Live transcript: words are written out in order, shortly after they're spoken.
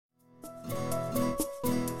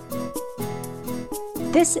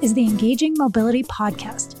This is the Engaging Mobility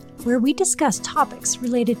Podcast, where we discuss topics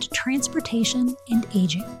related to transportation and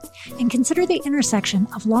aging, and consider the intersection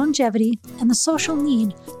of longevity and the social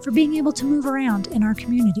need for being able to move around in our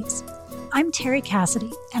communities. I'm Terry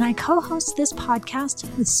Cassidy, and I co-host this podcast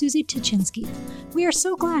with Susie Tuchinski. We are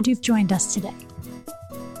so glad you've joined us today.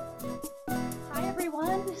 Hi,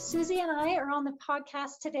 everyone. Susie and I are on the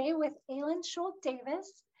podcast today with Aylin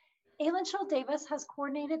Schuldt-Davis. Aylin Schuldt-Davis has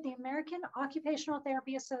coordinated the American Occupational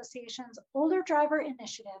Therapy Association's Older Driver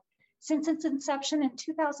Initiative since its inception in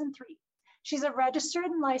 2003. She's a registered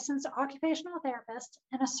and licensed occupational therapist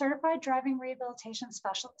and a certified driving rehabilitation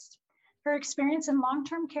specialist. Her experience in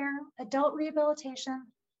long-term care, adult rehabilitation,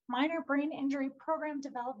 minor brain injury program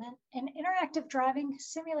development, and interactive driving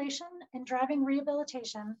simulation and driving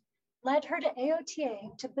rehabilitation led her to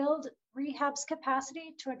AOTA to build rehab's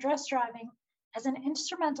capacity to address driving as an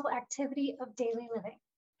instrumental activity of daily living.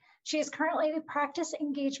 She is currently the Practice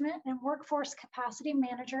Engagement and Workforce Capacity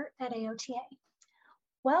Manager at AOTA.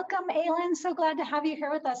 Welcome, Aylin. So glad to have you here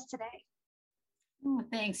with us today. Oh,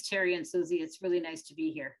 thanks, Terry and Susie. It's really nice to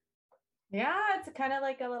be here. Yeah, it's kind of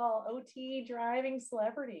like a little OT driving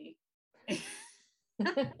celebrity.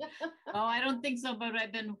 Oh, I don't think so, but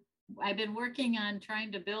I've been working on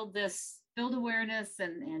trying to build awareness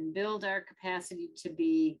and build our capacity to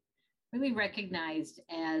be really recognized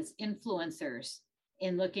as influencers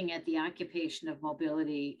in looking at the occupation of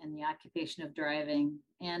mobility and the occupation of driving.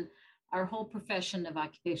 And our whole profession of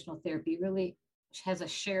occupational therapy really has a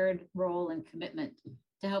shared role and commitment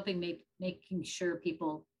to helping making sure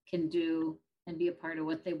people can do and be a part of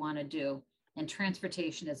what they want to do. And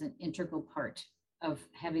transportation is an integral part of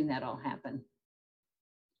having that all happen.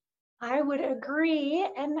 I would agree.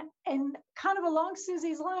 And kind of along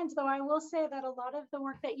Susie's lines, though, I will say that a lot of the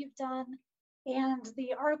work that you've done and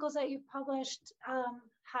the articles that you've published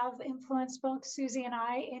have influenced both Susie and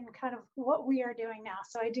I in kind of what we are doing now.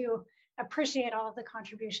 So I do appreciate all of the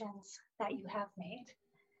contributions that you have made.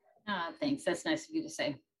 Thanks. That's nice of you to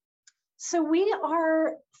say. So we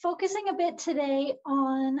are focusing a bit today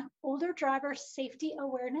on Older Driver Safety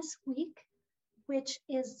Awareness Week, which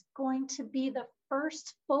is going to be the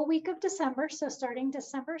first full week of December, so starting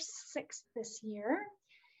December 6th this year.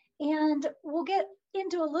 And we'll get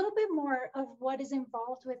into a little bit more of what is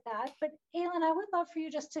involved with that. But Aylin, I would love for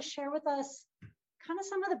you just to share with us kind of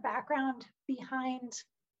some of the background behind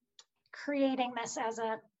creating this as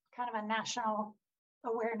a kind of a national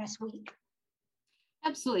awareness week.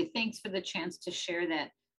 Absolutely. Thanks for the chance to share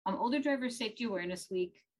that. Older Driver Safety Awareness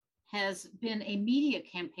Week has been a media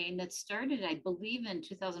campaign that started, I believe, in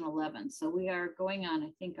 2011. So we are going on,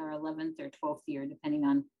 I think, our 11th or 12th year, depending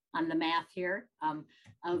on the math here,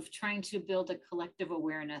 of trying to build a collective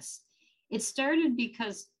awareness. It started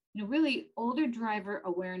because, really older driver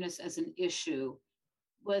awareness as an issue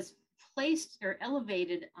was placed or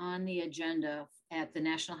elevated on the agenda at the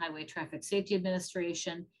National Highway Traffic Safety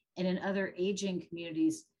Administration and in other aging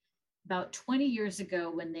communities about 20 years ago,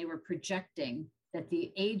 when they were projecting that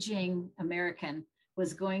the aging American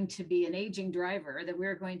was going to be an aging driver, that we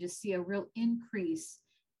were going to see a real increase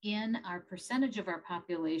in our percentage of our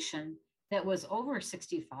population that was over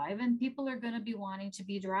 65, and people are going to be wanting to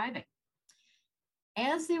be driving.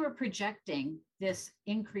 As they were projecting this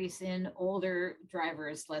increase in older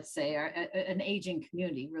drivers, let's say, an aging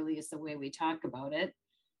community really is the way we talk about it,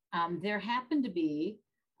 there happened to be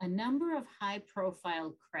a number of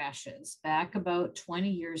high-profile crashes back about 20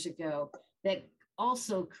 years ago that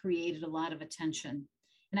also created a lot of attention.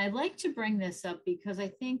 And I'd like to bring this up because I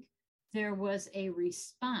think there was a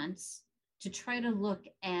response to try to look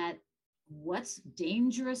at what's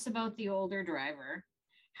dangerous about the older driver.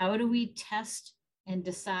 How do we test and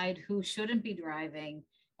decide who shouldn't be driving?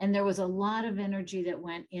 And there was a lot of energy that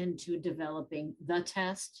went into developing the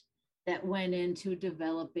test, that went into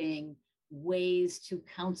developing ways to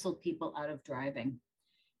counsel people out of driving.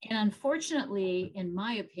 And unfortunately, in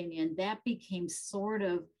my opinion, that became sort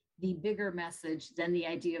of the bigger message than the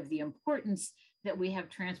idea of the importance that we have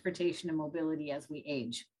transportation and mobility as we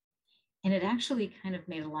age. And it actually kind of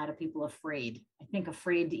made a lot of people afraid. I think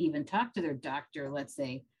afraid to even talk to their doctor, let's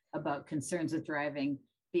say, about concerns with driving,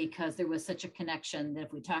 because there was such a connection that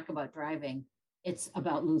if we talk about driving, it's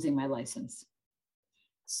about losing my license.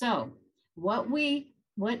 So what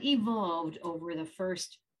evolved over the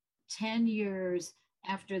first 10 years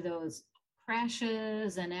after those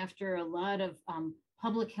crashes and after a lot of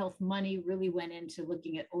public health money really went into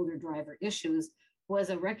looking at older driver issues was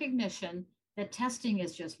a recognition that testing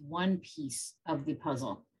is just one piece of the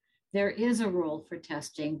puzzle. There is a role for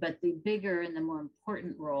testing, but the bigger and the more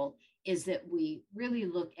important role is that we really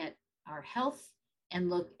look at our health and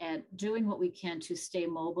look at doing what we can to stay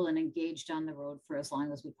mobile and engaged on the road for as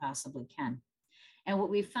long as we possibly can. And what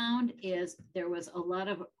we found is there was a lot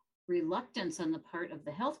of reluctance on the part of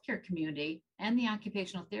the healthcare community and the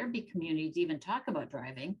occupational therapy community to even talk about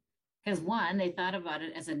driving. Because one, they thought about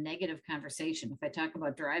it as a negative conversation. If I talk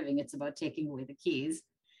about driving, it's about taking away the keys,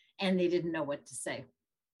 and they didn't know what to say.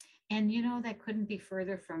 And that couldn't be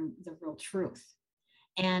further from the real truth.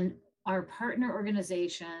 And our partner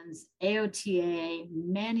organizations, AOTA,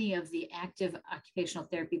 many of the active occupational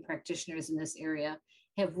therapy practitioners in this area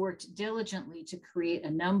have worked diligently to create a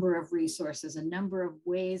number of resources, a number of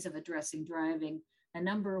ways of addressing driving, a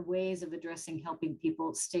number of ways of addressing helping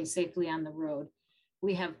people stay safely on the road.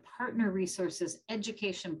 We have partner resources,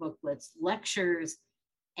 education booklets, lectures,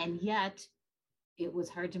 and yet it was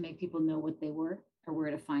hard to make people know what they were or where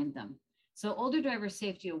to find them. So Older Driver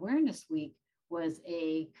Safety Awareness Week was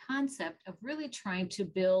a concept of really trying to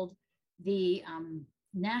build the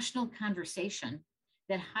national conversation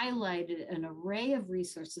that highlighted an array of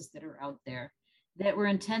resources that are out there that were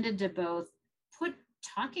intended to both put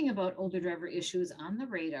talking about older driver issues on the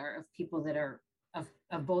radar of people that are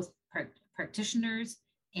of both practitioners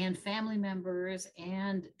and family members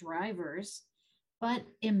and drivers, but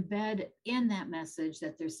embed in that message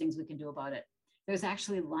that there's things we can do about it. There's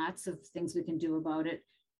actually lots of things we can do about it.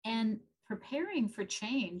 And preparing for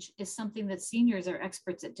change is something that seniors are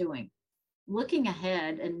experts at doing. Looking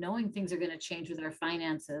ahead and knowing things are going to change with our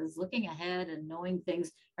finances, looking ahead and knowing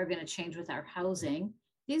things are going to change with our housing.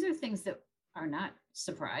 These are things that are not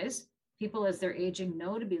surprise. People as they're aging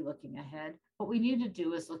know to be looking ahead. What we need to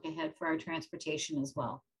do is look ahead for our transportation as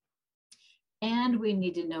well. And we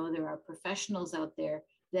need to know there are professionals out there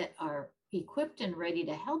that are equipped and ready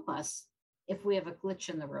to help us if we have a glitch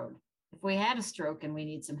in the road. If we had a stroke and we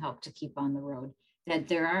need some help to keep on the road, that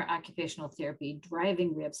there are occupational therapy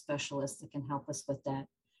driving rehab specialists that can help us with that.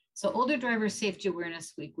 So Older Driver Safety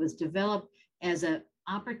Awareness Week was developed as an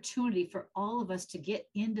opportunity for all of us to get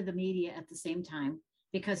into the media at the same time,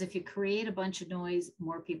 because if you create a bunch of noise,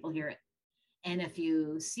 more people hear it. And if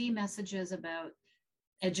you see messages about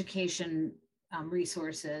education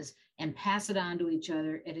resources and pass it on to each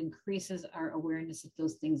other, it increases our awareness that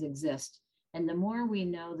those things exist. And the more we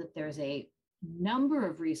know that there's a number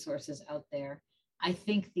of resources out there, I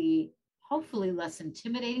think the hopefully less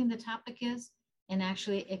intimidating the topic is, and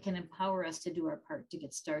actually it can empower us to do our part to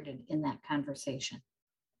get started in that conversation.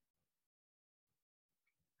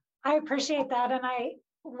 I appreciate that. And I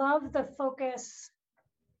love the focus,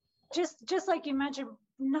 just like you mentioned,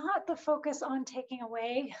 not the focus on taking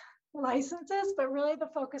away licenses, but really the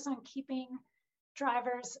focus on keeping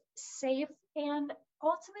drivers safe and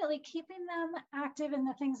ultimately keeping them active in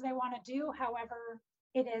the things they want to do, however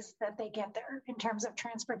it is that they get there in terms of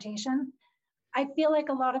transportation. I feel like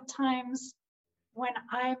a lot of times when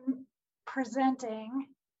I'm presenting,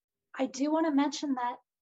 I do want to mention that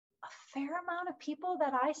a fair amount of people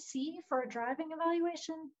that I see for a driving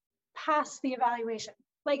evaluation pass the evaluation.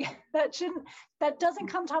 Like that doesn't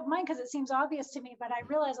come top of mind because it seems obvious to me, but I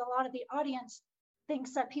realize a lot of the audience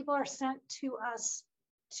thinks that people are sent to us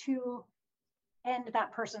to end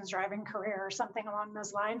that person's driving career or something along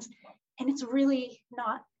those lines. And it's really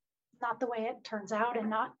not the way it turns out, and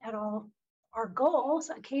not at all our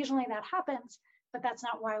goals. Occasionally that happens, but that's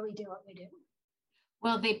not why we do what we do.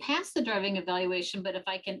 Well, they passed the driving evaluation, but if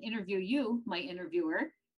I can interview you, my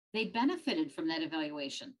interviewer, they benefited from that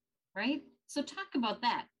evaluation, right? So talk about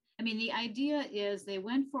that. I mean, the idea is they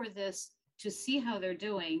went for this to see how they're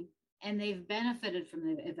doing, and they've benefited from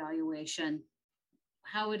the evaluation.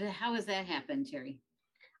 How has that happened, Terry?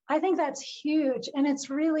 I think that's huge. And it's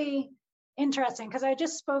really interesting because I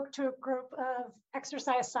just spoke to a group of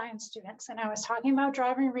exercise science students, and I was talking about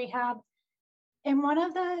driving rehab. And one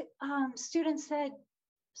of the students said,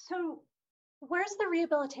 so where's the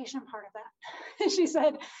rehabilitation part of that? And she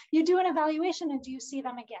said, you do an evaluation and do you see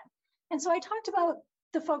them again? And so I talked about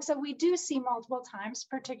the folks that we do see multiple times,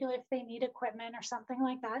 particularly if they need equipment or something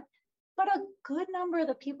like that. But a good number of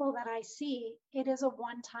the people that I see, it is a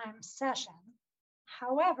one-time session.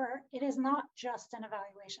 However, it is not just an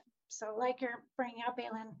evaluation. So like you're bringing up,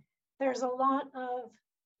 Aylin, there's a lot of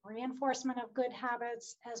reinforcement of good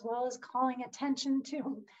habits, as well as calling attention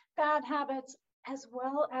to bad habits, as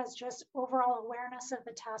well as just overall awareness of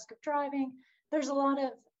the task of driving. There's a lot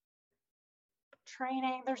of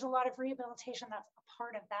training, there's a lot of rehabilitation that's a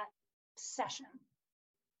part of that session.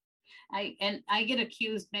 I get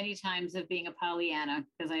accused many times of being a Pollyanna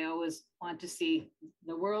because I always want to see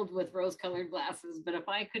the world with rose-colored glasses. But if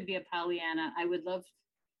I could be a Pollyanna, I would love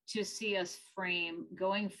to see us frame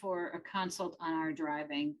going for a consult on our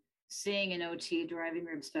driving seeing an OT, driving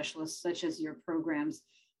rehab specialist, such as your programs,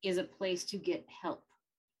 is a place to get help,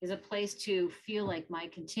 is a place to feel like my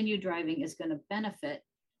continued driving is going to benefit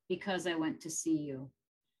because I went to see you.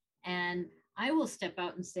 And I will step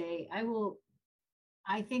out and say,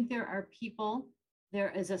 I think there are people,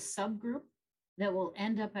 there is a subgroup that will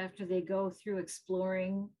end up after they go through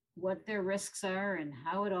exploring what their risks are and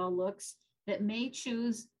how it all looks, that may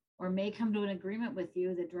choose or may come to an agreement with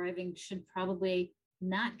you that driving should probably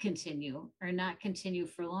not continue or not continue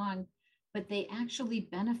for long, but they actually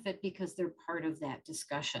benefit because they're part of that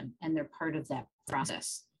discussion and they're part of that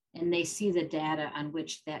process. And they see the data on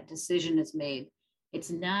which that decision is made. It's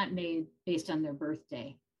not made based on their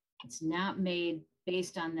birthday. It's not made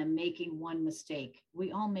based on them making one mistake.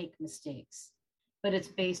 We all make mistakes, but it's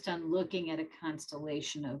based on looking at a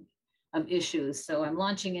constellation of issues. So I'm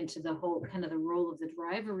launching into the whole kind of the role of the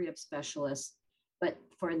driver rehab specialist. But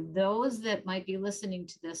for those that might be listening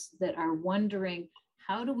to this that are wondering,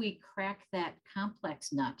 how do we crack that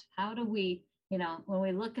complex nut? How do we, when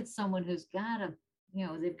we look at someone who's got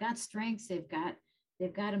they've got strengths, they've got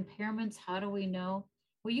impairments, how do we know?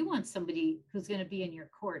 Well, you want somebody who's going to be in your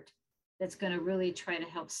court that's going to really try to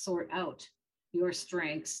help sort out your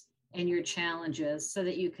strengths and your challenges so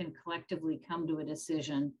that you can collectively come to a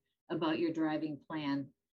decision about your driving plan,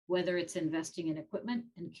 whether it's investing in equipment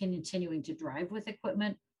and continuing to drive with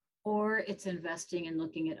equipment, or it's investing and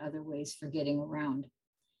looking at other ways for getting around.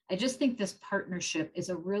 I just think this partnership is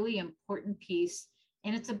a really important piece,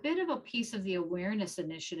 and it's a bit of a piece of the awareness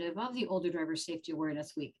initiative of the Older Driver Safety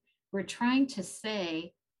Awareness Week. We're trying to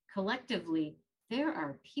say collectively, there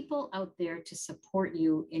are people out there to support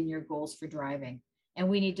you in your goals for driving. And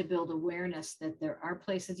we need to build awareness that there are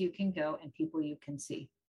places you can go and people you can see.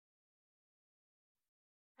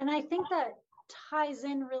 And I think that ties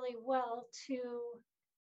in really well to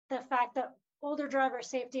the fact that Older Driver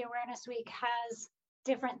Safety Awareness Week has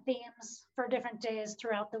different themes for different days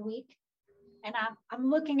throughout the week. And I'm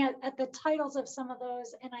looking at the titles of some of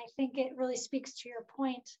those, and I think it really speaks to your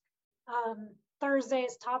point.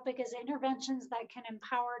 Thursday's topic is interventions that can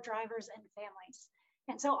empower drivers and families.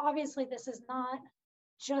 And so obviously this is not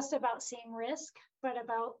just about seeing risk, but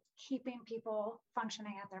about keeping people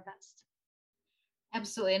functioning at their best.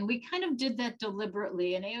 Absolutely. And we kind of did that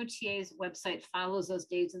deliberately. And AOTA's website follows those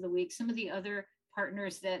days of the week. Some of the other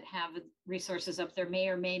partners that have resources up there may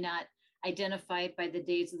or may not identify it by the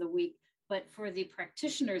days of the week. But for the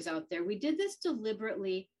practitioners out there, we did this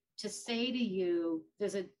deliberately to say to you,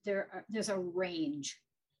 there's a range.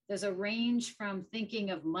 There's a range from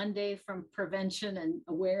thinking of Monday from prevention and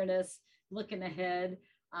awareness, looking ahead,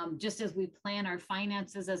 just as we plan our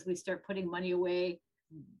finances, as we start putting money away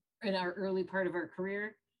in our early part of our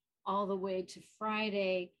career, all the way to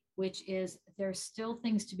Friday, which is there's still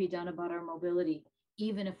things to be done about our mobility,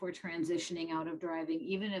 even if we're transitioning out of driving,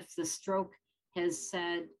 even if the stroke has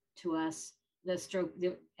said to us,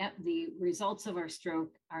 the results of our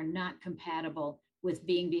stroke are not compatible with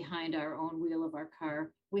being behind our own wheel of our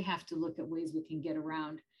car. We have to look at ways we can get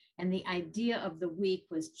around. And the idea of the week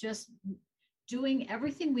was just doing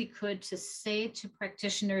everything we could to say to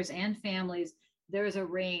practitioners and families, there's a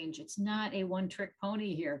range. It's not a one-trick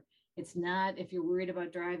pony here. It's not, if you're worried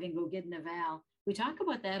about driving, go get an eval. We talk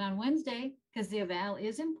about that on Wednesday because the eval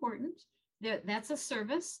is important. That's a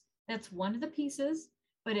service. That's one of the pieces,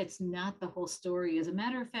 but it's not the whole story. As a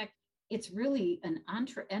matter of fact, it's really an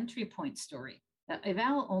entry point story.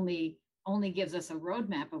 Eval only gives us a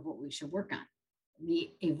roadmap of what we should work on.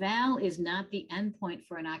 The eval is not the endpoint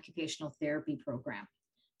for an occupational therapy program.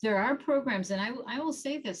 There are programs, and I will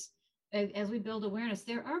say this, as we build awareness,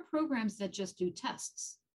 there are programs that just do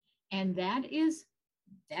tests. And that is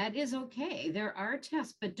okay. There are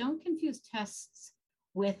tests, but don't confuse tests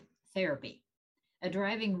with therapy. A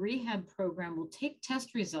driving rehab program will take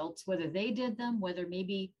test results, whether they did them, whether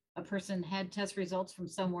maybe a person had test results from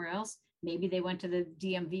somewhere else. Maybe they went to the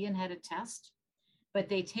DMV and had a test, but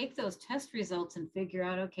they take those test results and figure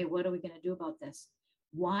out, okay, what are we going to do about this?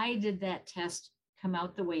 Why did that test come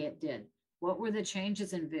out the way it did? What were the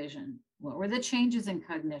changes in vision? What were the changes in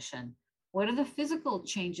cognition? What are the physical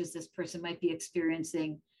changes this person might be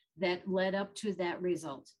experiencing that led up to that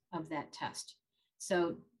result of that test?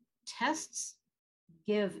 So tests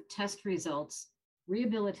give test results.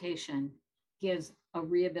 Rehabilitation gives a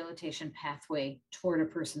rehabilitation pathway toward a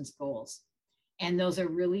person's goals. And those are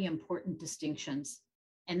really important distinctions.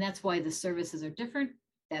 And that's why the services are different.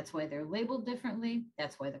 That's why they're labeled differently.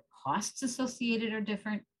 That's why the costs associated are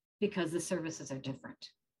different, because the services are different.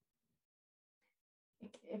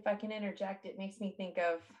 If I can interject, it makes me think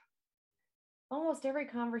of almost every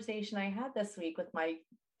conversation I had this week with my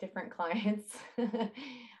different clients.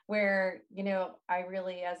 where, I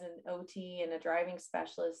really, as an OT and a driving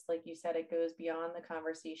specialist, like you said, it goes beyond the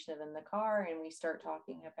conversation of in the car, and we start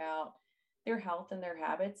talking about their health and their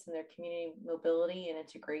habits and their community mobility and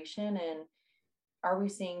integration. And are we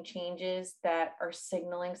seeing changes that are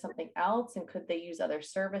signaling something else? And could they use other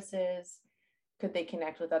services? Could they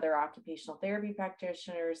connect with other occupational therapy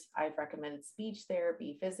practitioners? I've recommended speech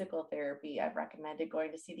therapy, physical therapy. I've recommended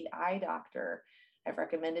going to see the eye doctor. I've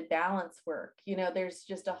recommended balance work. There's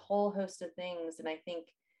just a whole host of things. And I think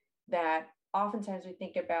that oftentimes we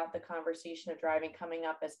think about the conversation of driving coming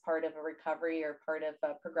up as part of a recovery or part of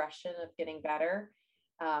a progression of getting better.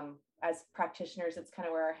 As practitioners, it's kind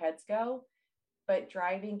of where our heads go. But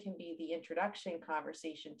driving can be the introduction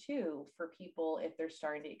conversation too for people if they're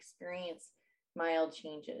starting to experience mild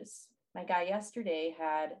changes. My guy yesterday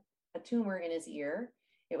had a tumor in his ear.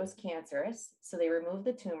 It was cancerous. So they removed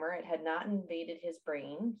the tumor. It had not invaded his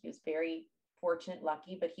brain. He was very fortunate,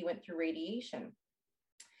 lucky, but he went through radiation.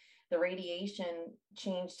 The radiation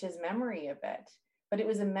changed his memory a bit, but it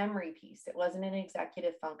was a memory piece. It wasn't an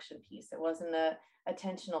executive function piece. It wasn't a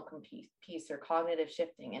attentional piece or cognitive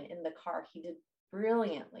shifting. And in the car, he did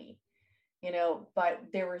brilliantly, but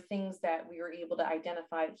there were things that we were able to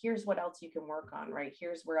identify. Here's what else you can work on, right?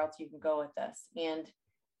 Here's where else you can go with this. And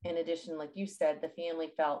in addition, like you said, the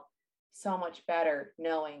family felt so much better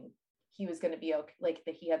knowing he was going to be okay, like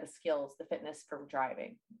that he had the skills, the fitness for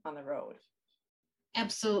driving on the road.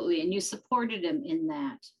 Absolutely. And you supported him in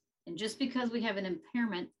that. And just because we have an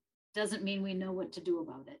impairment doesn't mean we know what to do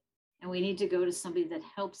about it. And we need to go to somebody that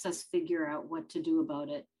helps us figure out what to do about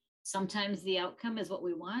it. Sometimes the outcome is what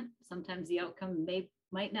we want. Sometimes the outcome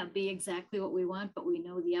might not be exactly what we want, but we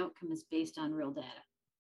know the outcome is based on real data.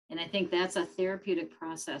 And I think that's a therapeutic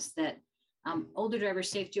process that Older Driver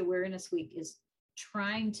Safety Awareness Week is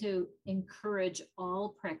trying to encourage all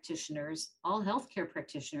practitioners, all healthcare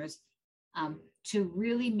practitioners, to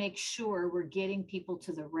really make sure we're getting people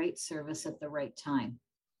to the right service at the right time.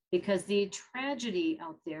 Because the tragedy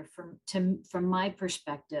out there, from my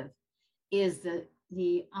perspective, is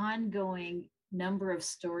the ongoing number of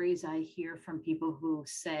stories I hear from people who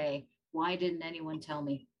say, why didn't anyone tell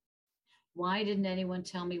me? Why didn't anyone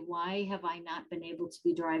tell me? Why have I not been able to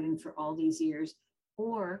be driving for all these years?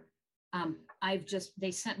 Or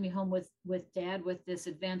they sent me home with dad with this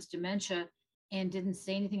advanced dementia and didn't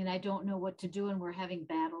say anything, and I don't know what to do, and we're having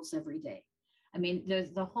battles every day. I mean,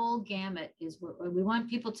 there's the whole gamut. We want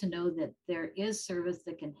people to know that there is service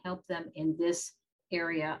that can help them in this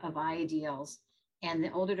area of IADLs. And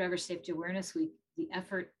the Older Driver Safety Awareness Week, the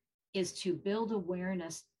effort is to build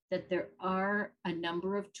awareness that there are a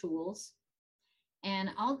number of tools.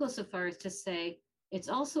 And I'll go so far as to say, it's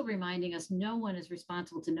also reminding us no one is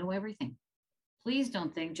responsible to know everything. Please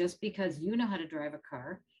don't think just because you know how to drive a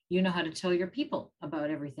car, you know how to tell your people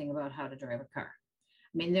about everything about how to drive a car.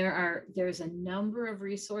 I mean, there's a number of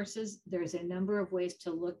resources. There's a number of ways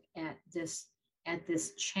to look at this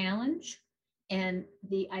challenge. And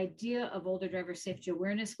the idea of Older Driver Safety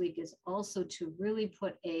Awareness Week is also to really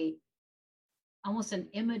put almost an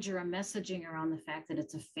image or a messaging around the fact that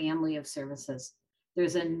it's a family of services.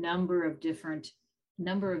 There's a number of different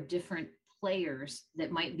players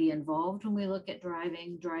that might be involved when we look at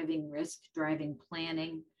driving risk, driving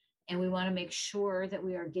planning, and we want to make sure that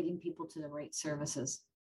we are getting people to the right services.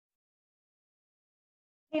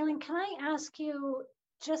 Kaylin, can I ask you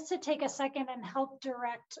just to take a second and help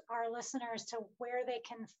direct our listeners to where they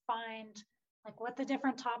can find like what the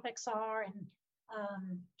different topics are and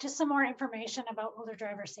just some more information about Older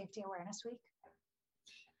Driver Safety Awareness Week?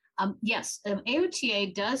 Yes,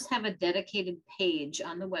 AOTA does have a dedicated page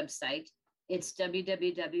on the website. It's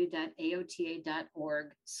www.aota.org/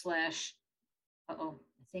 I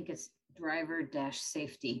think it's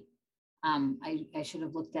driver-safety. I should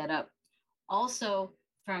have looked that up. Also,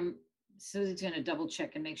 from Susie's going to double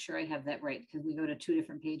check and make sure I have that right because we go to two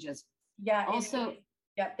different pages. Yeah. Also,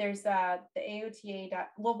 there's the AOTA.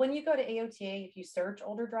 Well, when you go to AOTA, if you search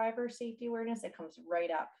Older Driver Safety Awareness, it comes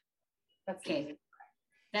right up. That's okay.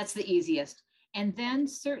 That's the easiest. And then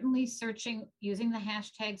certainly searching using the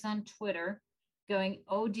hashtags on Twitter, going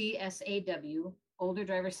ODSAW, Older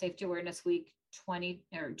Driver Safety Awareness Week 20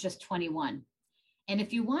 or just 21. And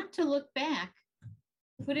if you want to look back,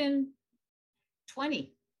 put in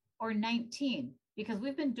 20 or 19, because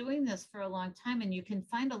we've been doing this for a long time and you can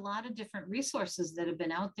find a lot of different resources that have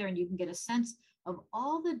been out there and you can get a sense of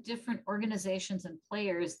all the different organizations and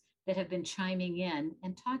players that have been chiming in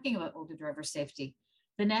and talking about older driver safety.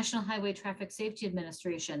 The National Highway Traffic Safety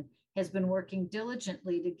Administration has been working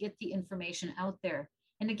diligently to get the information out there.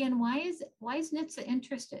 And again, why is NHTSA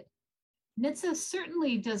interested? NHTSA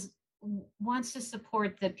certainly does wants to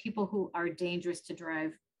support that people who are dangerous to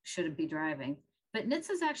drive shouldn't be driving. But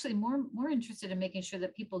NHTSA is actually more interested in making sure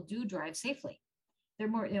that people do drive safely. They're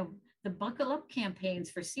more, the buckle up campaigns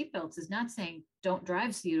for seatbelts is not saying don't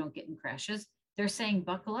drive so you don't get in crashes. They're saying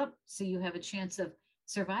buckle up so you have a chance of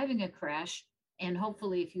surviving a crash. And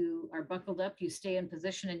hopefully if you are buckled up, you stay in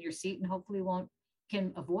position in your seat and hopefully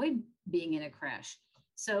can avoid being in a crash.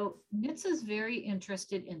 So NHTSA is very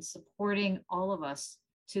interested in supporting all of us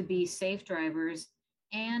to be safe drivers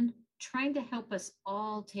and trying to help us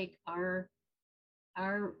all take our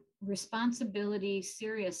responsibility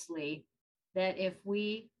seriously, that if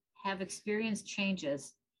we have experienced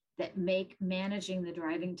changes that make managing the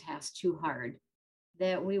driving task too hard,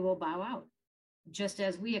 that we will bow out. Just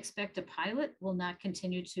as we expect a pilot will not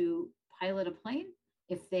continue to pilot a plane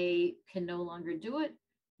if they can no longer do it,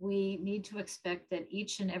 we need to expect that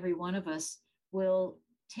each and every one of us will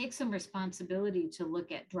take some responsibility to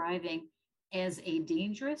look at driving as a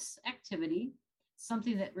dangerous activity,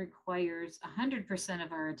 something that requires 100%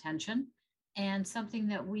 of our attention, and something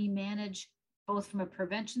that we manage both from a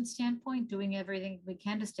prevention standpoint, doing everything we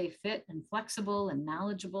can to stay fit and flexible and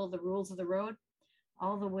knowledgeable the rules of the road,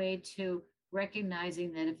 all the way to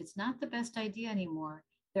recognizing that if it's not the best idea anymore,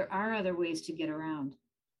 there are other ways to get around.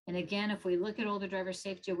 And again, if we look at Older Driver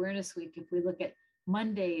Safety Awareness Week, if we look at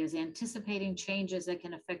Monday as anticipating changes that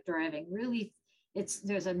can affect driving, really,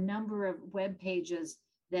 there's a number of web pages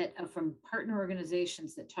that from partner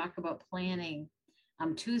organizations that talk about planning.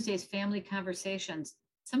 Tuesday's family conversations.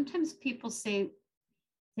 Sometimes people say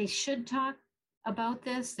they should talk about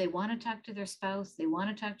this. They want to talk to their spouse. They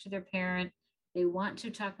want to talk to their parent. They want to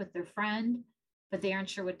talk with their friend, but they aren't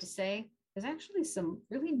sure what to say. There's actually some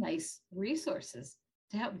really nice resources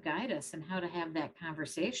to help guide us in how to have that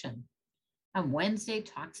conversation. Wednesday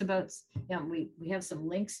talks about, we have some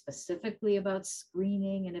links specifically about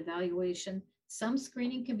screening and evaluation. Some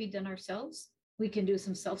screening can be done ourselves. We can do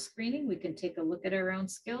some self-screening. We can take a look at our own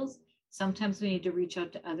skills. Sometimes we need to reach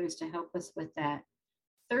out to others to help us with that.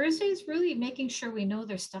 Thursday is really making sure we know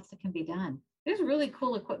there's stuff that can be done. There's really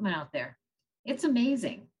cool equipment out there. It's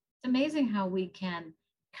amazing. It's amazing how we can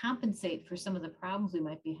compensate for some of the problems we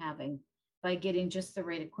might be having by getting just the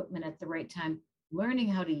right equipment at the right time, learning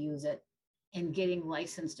how to use it, and getting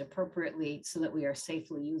licensed appropriately so that we are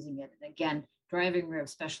safely using it. And again, driving rev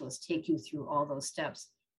specialists take you through all those steps.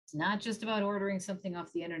 It's not just about ordering something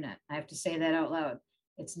off the internet. I have to say that out loud.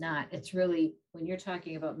 It's not. It's really, when you're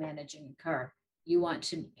talking about managing a car, you want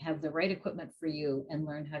to have the right equipment for you and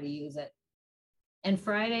learn how to use it. And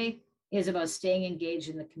Friday is about staying engaged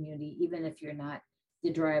in the community, even if you're not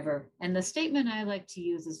the driver. And the statement I like to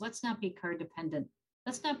use is, let's not be car dependent.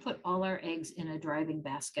 Let's not put all our eggs in a driving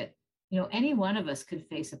basket. Any one of us could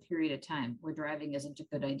face a period of time where driving isn't a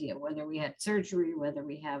good idea, whether we had surgery, whether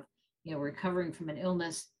we have, recovering from an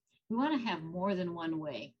illness. We want to have more than one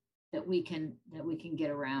way that we can get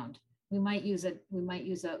around. We might use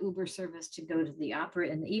a Uber service to go to the opera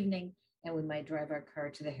in the evening, and we might drive our car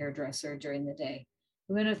to the hairdresser during the day.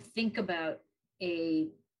 We're going to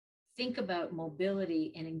think about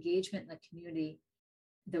mobility and engagement in the community.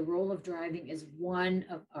 The role of driving is one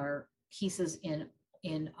of our pieces in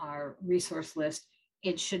our resource list.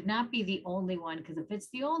 It should not be the only one, because if it's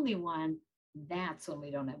the only one, that's when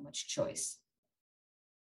we don't have much choice.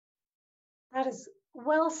 That is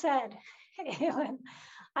well said, Ellen.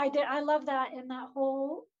 I love that, in that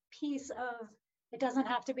whole piece of, it doesn't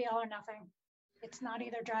have to be all or nothing. It's not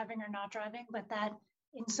either driving or not driving, but that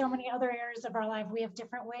in so many other areas of our life, we have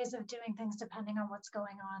different ways of doing things depending on what's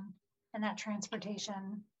going on. And that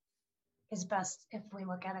transportation is best if we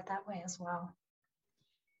look at it that way as well.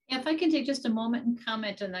 If I can take just a moment and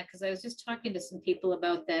comment on that, because I was just talking to some people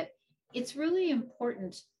about that. It's really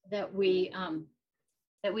important that we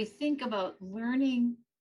think about learning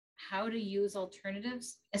how to use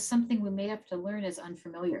alternatives as something we may have to learn as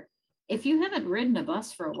unfamiliar. If you haven't ridden a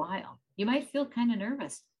bus for a while, you might feel kind of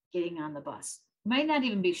nervous getting on the bus. You might not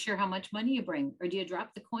even be sure how much money you bring, or do you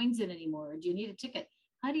drop the coins in anymore, or do you need a ticket?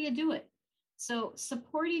 How do you do it? So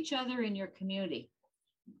support each other in your community.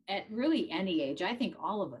 At really any age, I think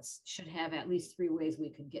all of us should have at least 3 ways we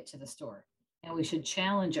could get to the store. And we should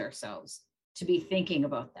challenge ourselves to be thinking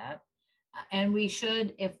about that. And we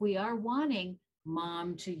should, if we are wanting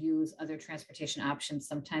mom to use other transportation options,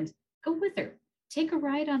 sometimes go with her. Take a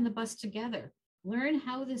ride on the bus together. Learn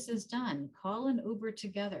how this is done. Call an Uber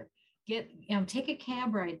together. Take a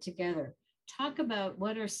cab ride together. Talk about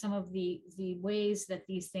what are some of the ways that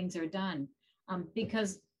these things are done.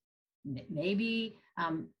 Because maybe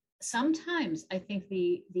sometimes I think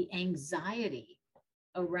the anxiety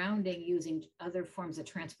around using other forms of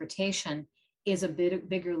transportation is a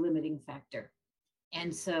bigger limiting factor.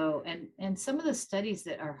 And so, and some of the studies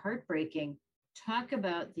that are heartbreaking talk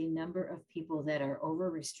about the number of people that are over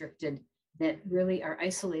restricted, that really are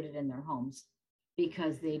isolated in their homes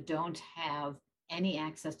because they don't have any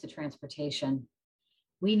access to transportation.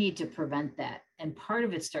 We need to prevent that. And part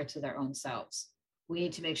of it starts with our own selves. We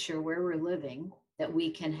need to make sure where we're living that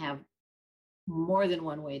we can have more than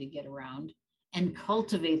one way to get around and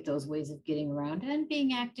cultivate those ways of getting around and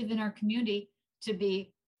being active in our community to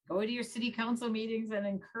be go to your city council meetings and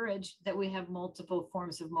encourage that we have multiple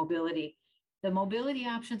forms of mobility. The mobility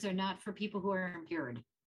options are not for people who are impaired.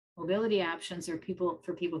 Mobility options are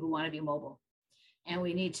for people who want to be mobile. And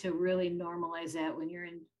we need to really normalize that. When you're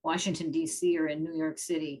in Washington, D.C. or in New York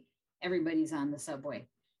City, everybody's on the subway.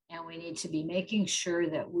 And we need to be making sure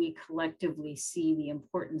that we collectively see the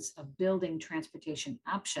importance of building transportation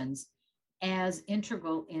options as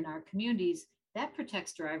integral in our communities that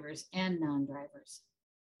protects drivers and non-drivers.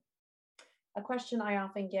 A question I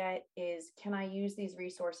often get is, can I use these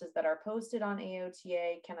resources that are posted on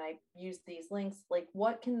AOTA? Can I use these links? Like,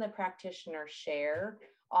 what can the practitioner share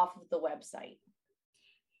off of the website?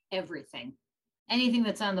 Everything. Anything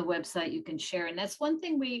that's on the website you can share. And that's one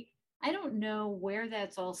thing I don't know where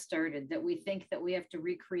that's all started, that we think that we have to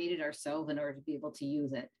recreate it ourselves in order to be able to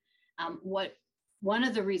use it. One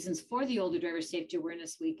of the reasons for the Older Driver Safety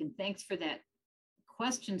Awareness Week, and thanks for that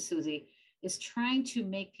question, Susie, is trying to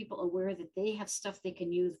make people aware that they have stuff they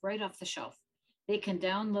can use right off the shelf. They can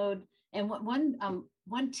download. And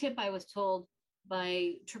one tip I was told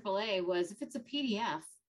by AAA was, if it's a PDF,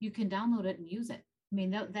 you can download it and use it. I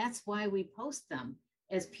mean, that's why we post them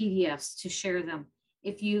as PDFs, to share them.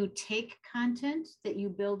 If you take content that you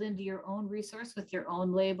build into your own resource with your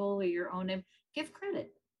own label or your own name, give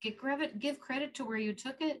credit. Give credit to where you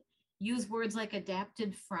took it. Use words like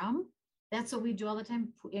adapted from. That's what we do all the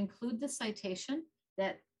time. Include the citation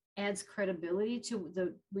that adds credibility to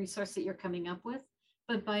the resource that you're coming up with.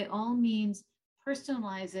 But by all means,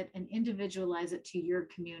 personalize it and individualize it to your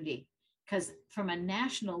community. Because from a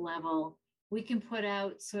national level, we can put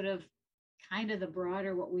out sort of kind of the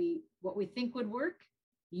broader what we think would work.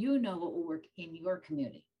 You know what will work in your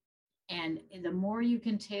community. And the more you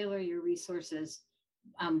can tailor your resources,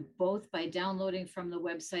 both by downloading from the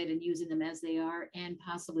website and using them as they are, and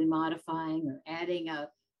possibly modifying or adding a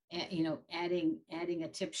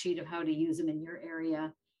tip sheet of how to use them in your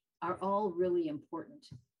area, are all really important.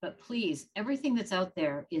 But please, everything that's out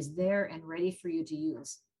there is there and ready for you to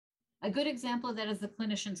use. A good example of that is the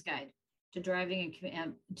Clinician's Guide to Driving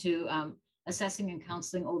and to Assessing and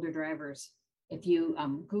Counseling Older Drivers. If you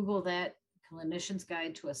Google that, Clinician's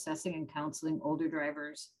Guide to Assessing and Counseling Older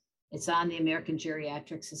Drivers, it's on the American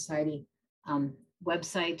Geriatric Society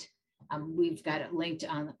website. We've got it linked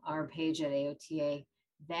on our page at AOTA.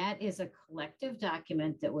 That is a collective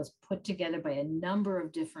document that was put together by a number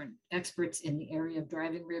of different experts in the area of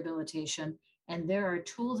driving rehabilitation. And there are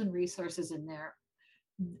tools and resources in there,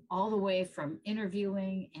 all the way from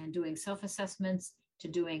interviewing and doing self-assessments to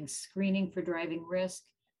doing screening for driving risk,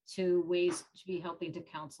 to ways to be helping to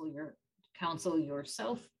counsel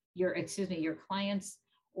yourself, your clients,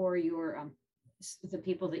 or the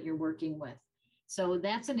people that you're working with. So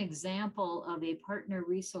that's an example of a partner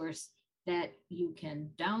resource that you can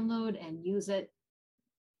download and use it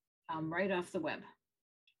right off the web.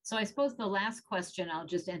 So I suppose the last question I'll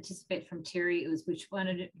just anticipate from Terry is, which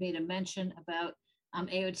wanted me to mention about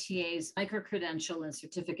AOTA's micro-credential and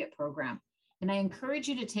certificate program. And I encourage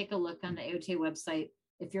you to take a look on the AOTA website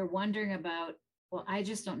if you're wondering about, well, I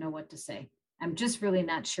just don't know what to say. I'm just really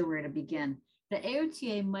not sure where to begin. The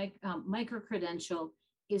AOTA micro-credential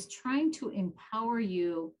is trying to empower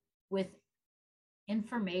you with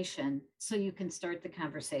information so you can start the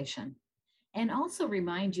conversation, and also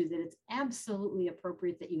remind you that it's absolutely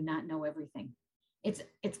appropriate that you not know everything. It's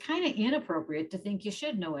kind of inappropriate to think you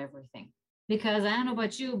should know everything, because I don't know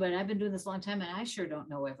about you, but I've been doing this a long time and I sure don't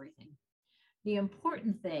know everything. The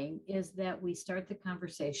important thing is that we start the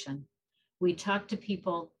conversation. We talk to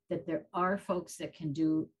people that there are folks that can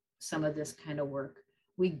do some of this kind of work.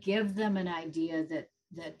 We give them an idea that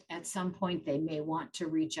at some point they may want to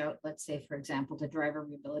reach out, let's say, for example, to driver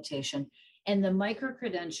rehabilitation. And the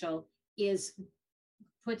micro-credential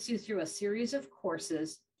puts you through a series of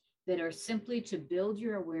courses that are simply to build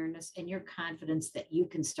your awareness and your confidence that you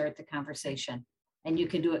can start the conversation. And you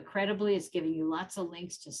can do it credibly. It's giving you lots of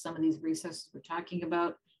links to some of these resources we're talking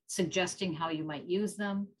about, suggesting how you might use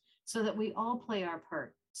them, so that we all play our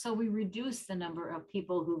part. So we reduce the number of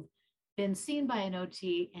people who've been seen by an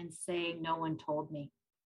OT and say, no one told me.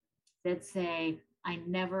 That say, I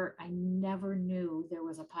never knew there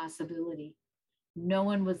was a possibility. no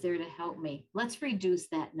one was there to help me. Let's reduce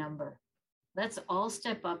that number. Let's all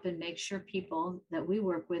step up and make sure people that we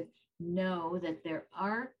work with know that there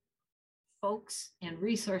are folks and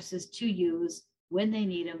resources to use when they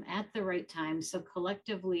need them at the right time. So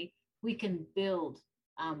collectively, we can build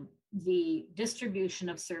the distribution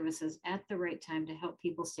of services at the right time to help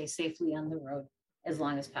people stay safely on the road as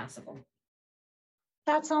long as possible.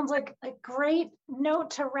 That sounds like a great note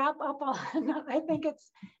to wrap up on. I think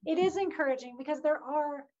it is encouraging because there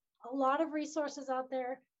are a lot of resources out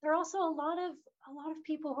there. There are also a lot of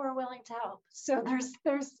people who are willing to help. So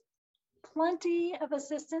there's plenty of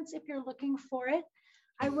assistance if you're looking for it.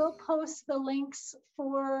 I will post the links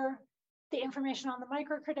for the information on the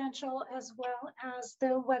micro-credential as well as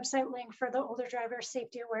the website link for the Older Driver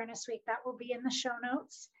Safety Awareness Week. That will be in the show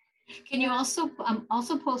notes. Can you also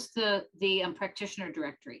post the practitioner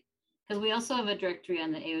directory? Because we also have a directory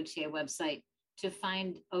on the AOTA website to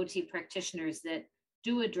find OT practitioners that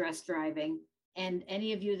do address driving. And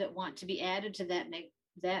any of you that want to be added to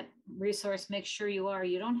that resource, make sure you are.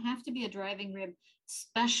 You don't have to be a driving rehab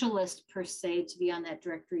specialist per se to be on that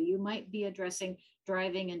directory. You might be addressing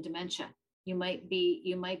driving and dementia. You might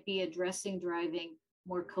be addressing driving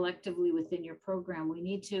more collectively within your program. We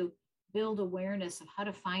need to build awareness of how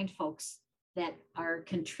to find folks that are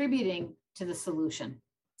contributing to the solution.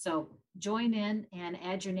 So join in and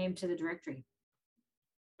add your name to the directory.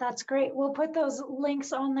 That's great. We'll put those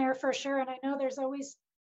links on there for sure. And I know there's always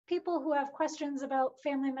people who have questions about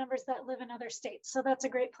family members that live in other states. So that's a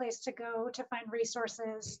great place to go to find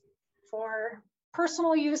resources for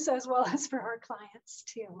personal use as well as for our clients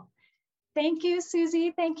too. Thank you,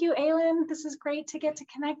 Susie. Thank you, Aylin. This is great to get to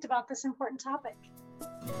connect about this important topic.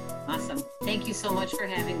 Awesome. Thank you so much for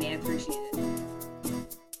having me. I appreciate it.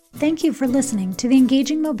 Thank you for listening to the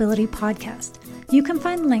Engaging Mobility Podcast. You can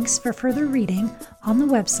find links for further reading on the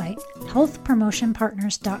website,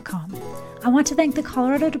 healthpromotionpartners.com. I want to thank the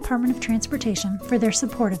Colorado Department of Transportation for their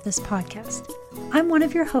support of this podcast. I'm one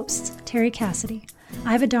of your hosts, Terry Cassidy.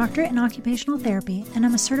 I have a doctorate in occupational therapy, and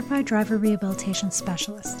I'm a certified driver rehabilitation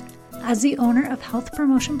specialist. As the owner of Health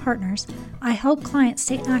Promotion Partners, I help clients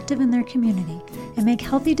stay active in their community and make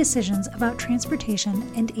healthy decisions about transportation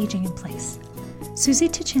and aging in place. Susie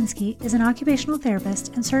Tuchinski is an occupational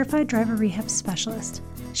therapist and certified driver rehab specialist.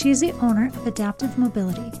 She is the owner of Adaptive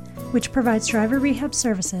Mobility, which provides driver rehab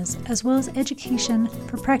services as well as education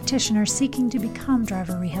for practitioners seeking to become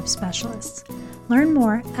driver rehab specialists. Learn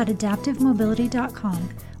more at adaptivemobility.com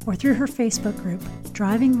or through her Facebook group,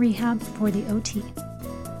 Driving Rehab for the OT.